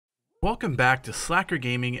Welcome back to Slacker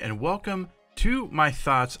Gaming and welcome to my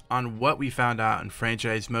thoughts on what we found out in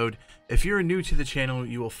franchise mode. If you're new to the channel,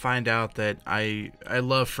 you will find out that I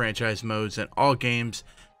love franchise modes in all games.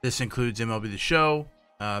 This includes MLB the Show,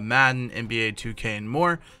 Madden, NBA 2K, and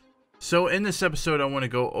more. So in this episode, I want to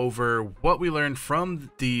go over what we learned from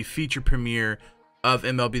the feature premiere of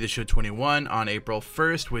MLB the Show 21 on April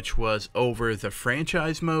 1st, which was over the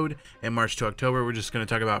franchise mode, and March to October. We're just going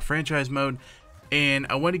to talk about franchise mode. And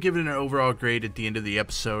I want to give it an overall grade at the end of the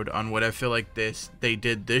episode on what I feel like they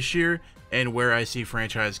did this year and where I see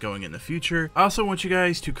franchise going in the future. I also want you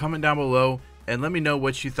guys to comment down below and let me know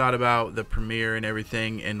what you thought about the premiere and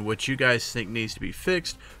everything, and what you guys think needs to be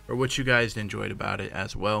fixed or what you guys enjoyed about it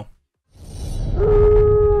as well.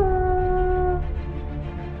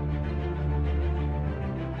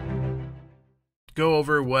 Go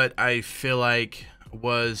over what I feel like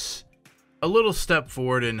was a little step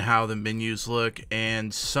forward in how the menus look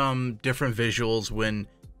and some different visuals when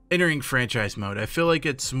entering franchise mode. I feel like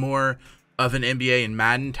it's more of an NBA and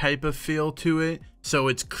Madden type of feel to it, so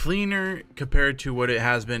it's cleaner compared to what it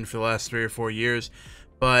has been for the last 3 or 4 years,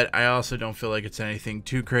 but I also don't feel like it's anything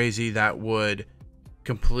too crazy that would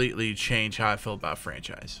completely change how I feel about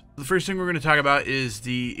franchise. The first thing we're going to talk about is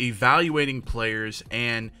the evaluating players,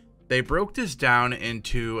 and they broke this down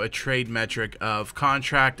into a trade metric of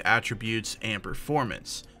contract, attributes, and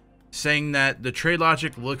performance, saying that the trade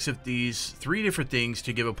logic looks at these 3 different things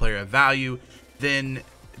to give a player a value. Then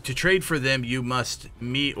to trade for them, you must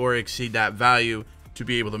meet or exceed that value to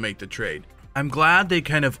be able to make the trade. I'm glad they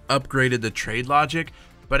kind of upgraded the trade logic,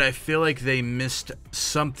 but I feel like they missed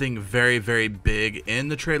something very, very big in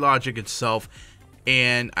the trade logic itself.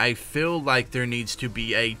 And I feel like there needs to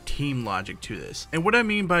be a team logic to this. And what I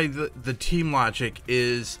mean by the team logic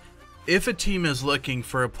is, if a team is looking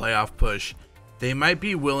for a playoff push, they might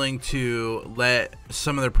be willing to let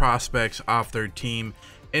some of their prospects off their team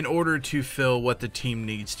in order to fill what the team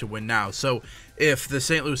needs to win now. So if the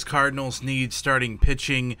St. Louis Cardinals need starting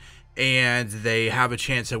pitching and they have a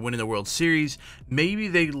chance at winning the World Series, maybe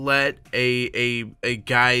they let a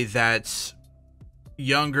guy that's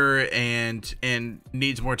younger and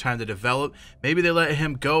needs more time to develop, maybe they let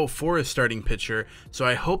him go for a starting pitcher. So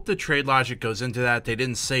I hope the trade logic goes into that. They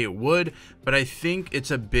didn't say it would, but I think it's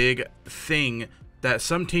a big thing that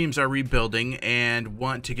some teams are rebuilding and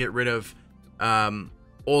want to get rid of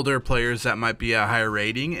older players that might be a higher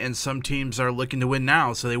rating, and some teams are looking to win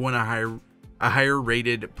now, so they want a higher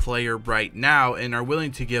rated player right now and are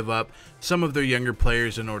willing to give up some of their younger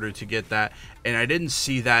players in order to get that. And I didn't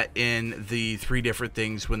see that in the 3 different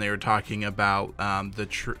things when they were talking about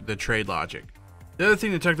the trade logic. The other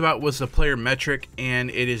thing they talked about was the player metric,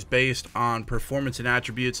 and it is based on performance and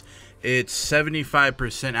attributes. It's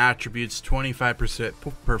 75% attributes,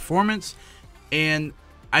 25% performance, and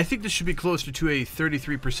I think this should be closer to a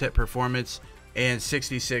 33% performance and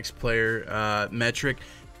 66 player metric.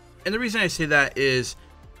 And the reason I say that is,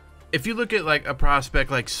 if you look at like a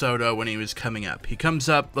prospect like Soto when he was coming up, he comes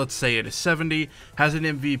up, let's say at a 70, has an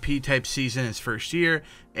MVP type season his first year,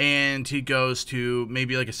 and he goes to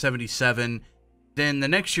maybe like a 77. Then the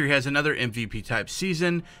next year he has another MVP type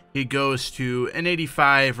season, he goes to an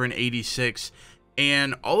 85 or an 86,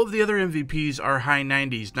 and all of the other MVPs are high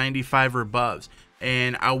 90s, 95 or above.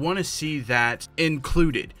 And I want to see that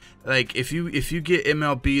included. Like if you get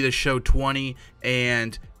MLB the Show 20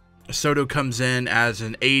 and Soto comes in as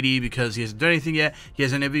an 80 because he hasn't done anything yet, he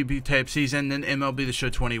has an MVP type season, then MLB the Show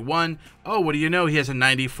 21, oh, what do you know, he has a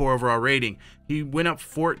 94 overall rating. He went up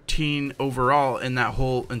 14 overall in that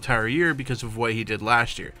whole entire year because of what he did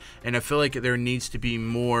last year. And I feel like there needs to be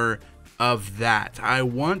more of that. I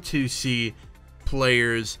want to see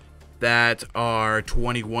players that are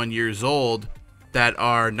 21 years old that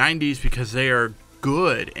are 90s because they are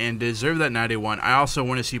good and deserve that 91. I also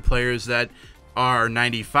want to see players that are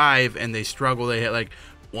 95 and they struggle, they hit like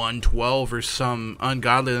 112 or some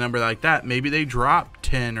ungodly number like that, maybe they drop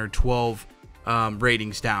 10 or 12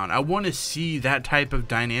 ratings down. I want to see that type of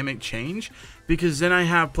dynamic change, because then I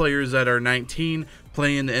have players that are 19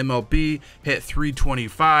 playing the MLB, hit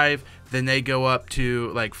 325, then they go up to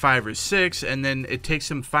like 5 or 6, and then it takes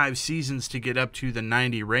them 5 seasons to get up to the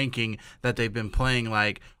 90 ranking that they've been playing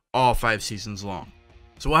like all 5 seasons long.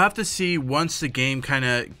 So we'll have to see once the game kind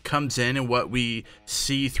of comes in and what we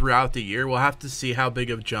see throughout the year. We'll have to see how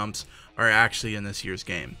big of jumps are actually in this year's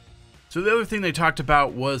game. So the other thing they talked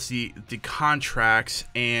about was the contracts,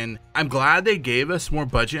 and I'm glad they gave us more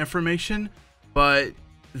budget information, but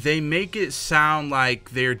they make it sound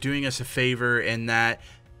like they're doing us a favor and that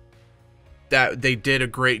they did a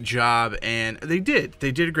great job, and they did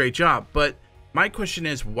a great job. But my question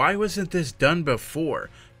is, why wasn't this done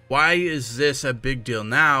before? Why is this a big deal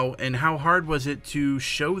now, and how hard was it to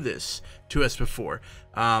show this to us before?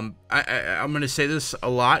 I'm going to say this a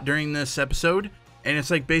lot during this episode, and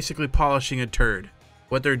it's like basically polishing a turd.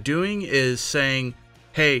 What they're doing is saying,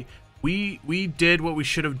 hey, we did what we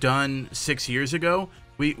should have done 6 years ago.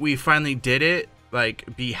 We finally did it,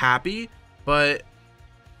 like, be happy. But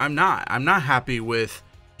I'm not happy with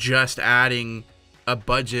just adding a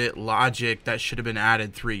budget logic that should have been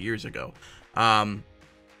added 3 years ago.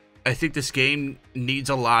 I think this game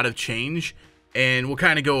needs a lot of change, and we'll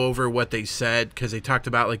kind of go over what they said, because they talked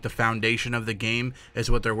about like the foundation of the game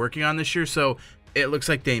is what they're working on this year. So it looks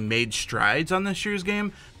like they made strides on this year's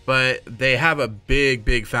game, but they have a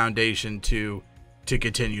big foundation to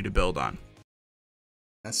continue to build on.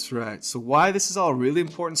 That's right. So why this is all really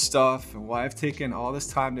important stuff and why I've taken all this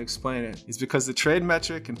time to explain it is because the trade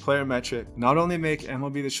metric and player metric not only make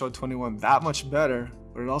MLB the Show 21 that much better,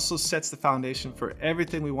 but it also sets the foundation for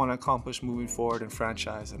everything we want to accomplish moving forward in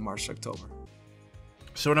franchise in March to October.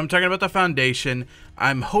 So when I'm talking about the foundation,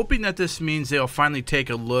 I'm hoping that this means they'll finally take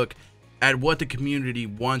a look at what the community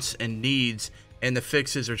wants and needs, and the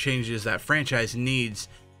fixes or changes that franchise needs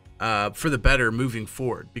for the better moving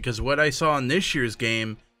forward. Because what I saw in this year's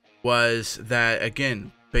game was that,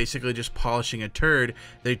 again, basically just polishing a turd.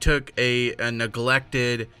 They took a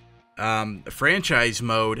neglected franchise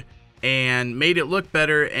mode and made it look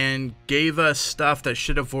better and gave us stuff that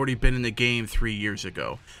should have already been in the game 3 years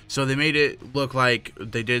ago. So they made it look like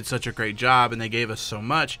they did such a great job and they gave us so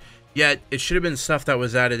much, yet it should have been stuff that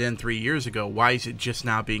was added in 3 years ago. Why is it just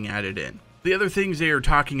now being added in? The other things they were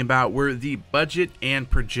talking about were the budget and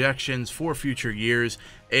projections for future years,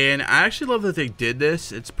 and I actually love that they did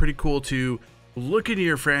this. It's pretty cool to look into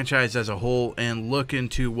your franchise as a whole and look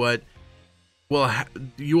into what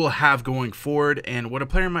you will have going forward and what a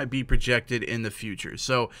player might be projected in the future.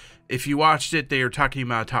 So if you watched it, they were talking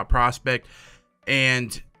about a top prospect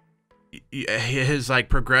and his like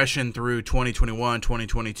progression through 2021,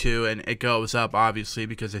 2022, and it goes up obviously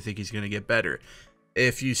because I think he's going to get better.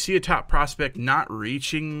 If you see a top prospect not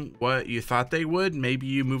reaching what you thought they would, maybe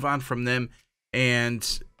you move on from them,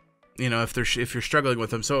 and you know, if you're struggling with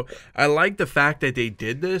them. So I like the fact that they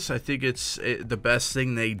did this. I think the best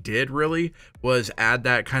thing they did really was add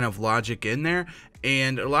that kind of logic in there,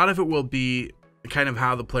 and a lot of it will be kind of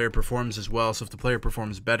how the player performs as well. So if the player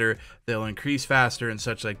performs better, they'll increase faster and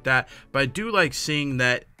such like that. But I do like seeing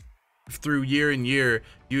that through year and year,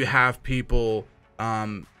 you have people,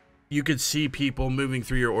 you could see people moving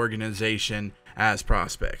through your organization as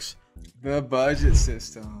prospects. The budget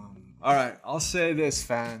system. All right, I'll say this,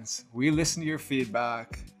 fans. We listened to your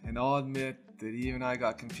feedback, and I'll admit that even I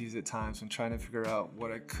got confused at times when trying to figure out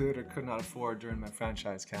what I could or could not afford during my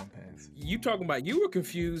franchise campaigns. You talking about you were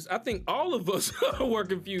confused? I think all of us were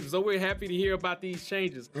confused, so we're happy to hear about these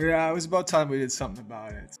changes. Yeah, it was about time we did something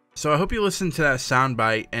about it. So I hope you listened to that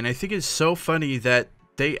soundbite, and I think it's so funny that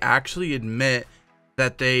they actually admit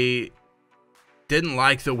that they didn't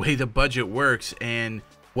like the way the budget works and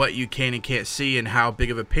what you can and can't see and how big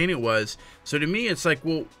of a pain it was. So to me, it's like,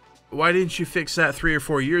 well, why didn't you fix that 3 or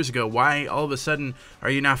 4 years ago? Why all of a sudden are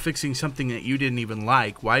you now fixing something that you didn't even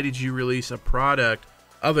like? Why did you release a product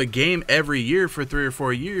of a game every year for 3 or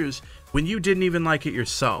 4 years when you didn't even like it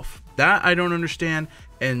yourself? That I don't understand,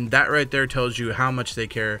 and that right there tells you how much they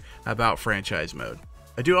care about franchise mode.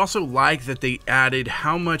 I do also like that they added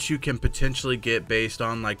how much you can potentially get based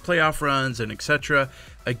on like playoff runs and etc.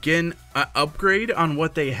 Again, an upgrade on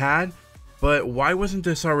what they had, but why wasn't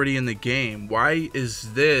this already in the game? Why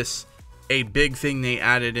is this a big thing they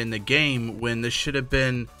added in the game when this should have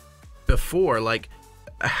been before? Like,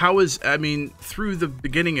 I mean, through the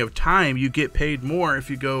beginning of time, you get paid more if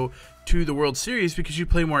you go to the World Series because you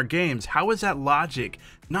play more games. How is that logic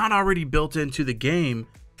not already built into the game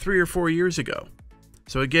 3 or 4 years ago?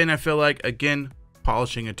 So again, I feel like,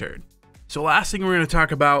 polishing a turd. So last thing we're going to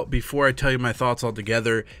talk about before I tell you my thoughts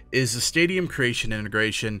altogether is the stadium creation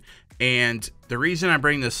integration. And the reason I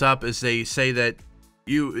bring this up is they say that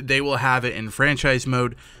they will have it in franchise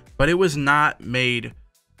mode, but it was not made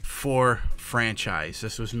for franchise.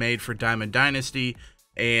 This was made for Diamond Dynasty,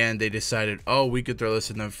 and they decided, oh, we could throw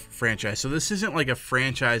this in the franchise. So this isn't like a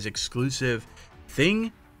franchise exclusive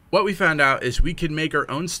thing. What we found out is we can make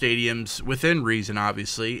our own stadiums within reason,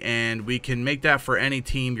 obviously, and we can make that for any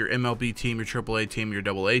team, your MLB team, your AAA team, your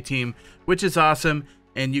AA team, which is awesome.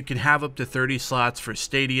 And you can have up to 30 slots for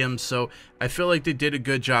stadiums. So I feel like they did a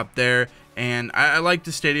good job there. And I like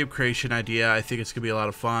the stadium creation idea. I think it's going to be a lot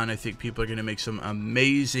of fun. I think people are going to make some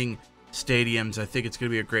amazing stadiums. I think it's going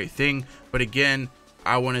to be a great thing. But again,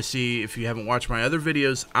 I want to see, if you haven't watched my other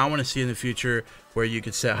videos, I want to see in the future where you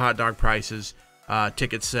could set hot dog prices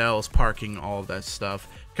ticket sales, parking, all of that stuff,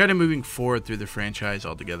 kind of moving forward through the franchise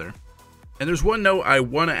altogether. And there's one note I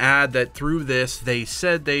want to add, that through this, they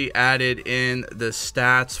said they added in the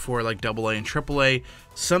stats for like AA and AAA.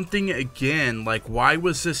 Something again, like, why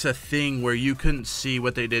was this a thing where you couldn't see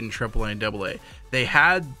what they did in AAA and AA?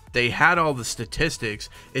 They had all the statistics.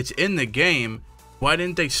 It's in the game. Why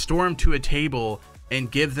didn't they storm to a table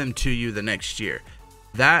and give them to you the next year?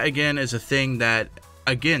 That again is a thing that,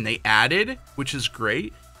 again, they added, which is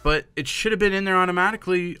great, but it should have been in there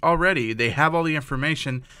automatically already. They have all the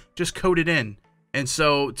information, just code it in. And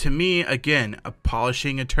so to me, again,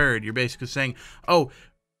 polishing a turd. You're basically saying, oh,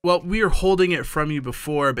 well, we were holding it from you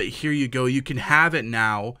before, but here you go. You can have it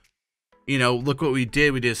now. You know, look what we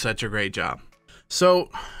did. We did such a great job. So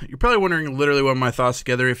you're probably wondering literally what my thoughts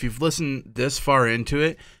together. If you've listened this far into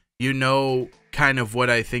it, you know kind of what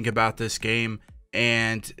I think about this game.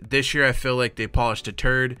 And this year I feel like they polished a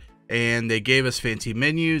turd, and they gave us fancy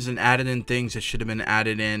menus and added in things that should have been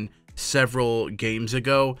added in several games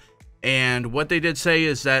ago. And what they did say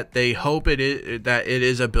is that they hope it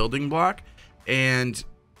is a building block, and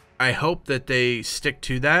I hope that they stick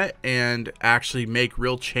to that and actually make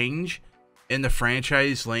real change in the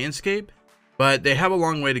franchise landscape. But they have a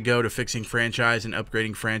long way to go to fixing franchise and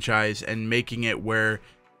upgrading franchise and making it where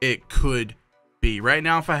it could be. Right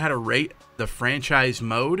now, if I had to rate the franchise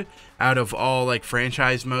mode out of all like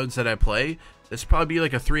franchise modes that I play, this would probably be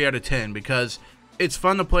like a 3 out of 10, because it's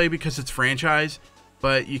fun to play because it's franchise,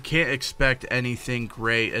 but you can't expect anything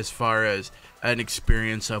great as far as an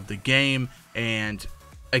experience of the game. And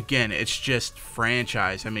again, it's just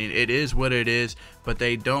franchise. I mean, it is what it is, but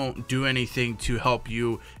they don't do anything to help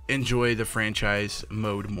you enjoy the franchise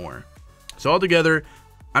mode more. So altogether,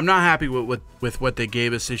 I'm not happy with what they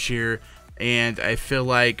gave us this year, and I feel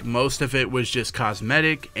like most of it was just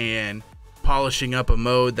cosmetic and polishing up a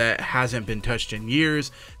mode that hasn't been touched in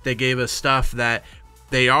years. They gave us stuff that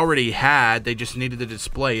they already had, they just needed to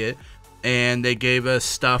display it. And they gave us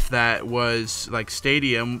stuff that was like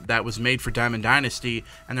Stadium that was made for Diamond Dynasty,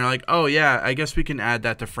 and they're like, oh yeah, I guess we can add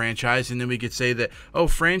that to franchise, and then we could say that, oh,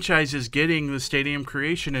 franchise is getting the Stadium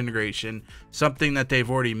creation integration, something that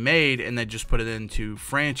they've already made, and they just put it into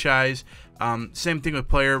franchise. Same thing with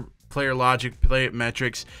player logic, player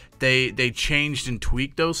metrics. They changed and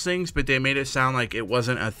tweaked those things, but they made it sound like it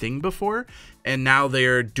wasn't a thing before, and now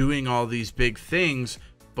they're doing all these big things,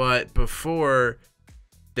 but before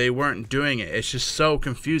they weren't doing it. It's just so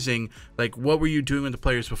confusing. Like, what were you doing with the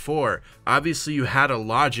players before? Obviously you had a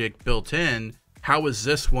logic built in. How was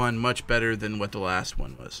this one much better than what the last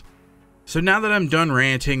one was? So now that I'm done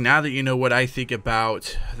ranting, now that you know what I think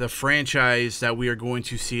about the franchise that we are going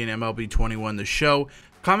to see in MLB 21 The Show,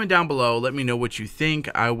 comment down below, let me know what you think.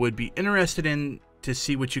 I would be interested in to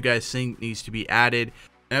see what you guys think needs to be added,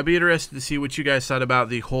 and I'd be interested to see what you guys thought about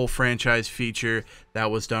the whole franchise feature that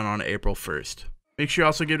was done on April 1st. Make sure you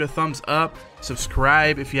also give it a thumbs up,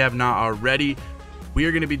 subscribe if you have not already. We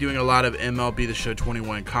are going to be doing a lot of MLB The Show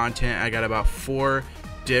 21 content. I got about 4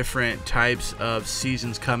 different types of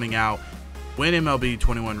seasons coming out when MLB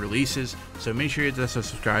 21 releases, so make sure you hit that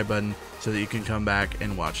subscribe button so that you can come back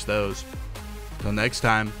and watch those. Until next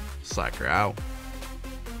time, Slacker out.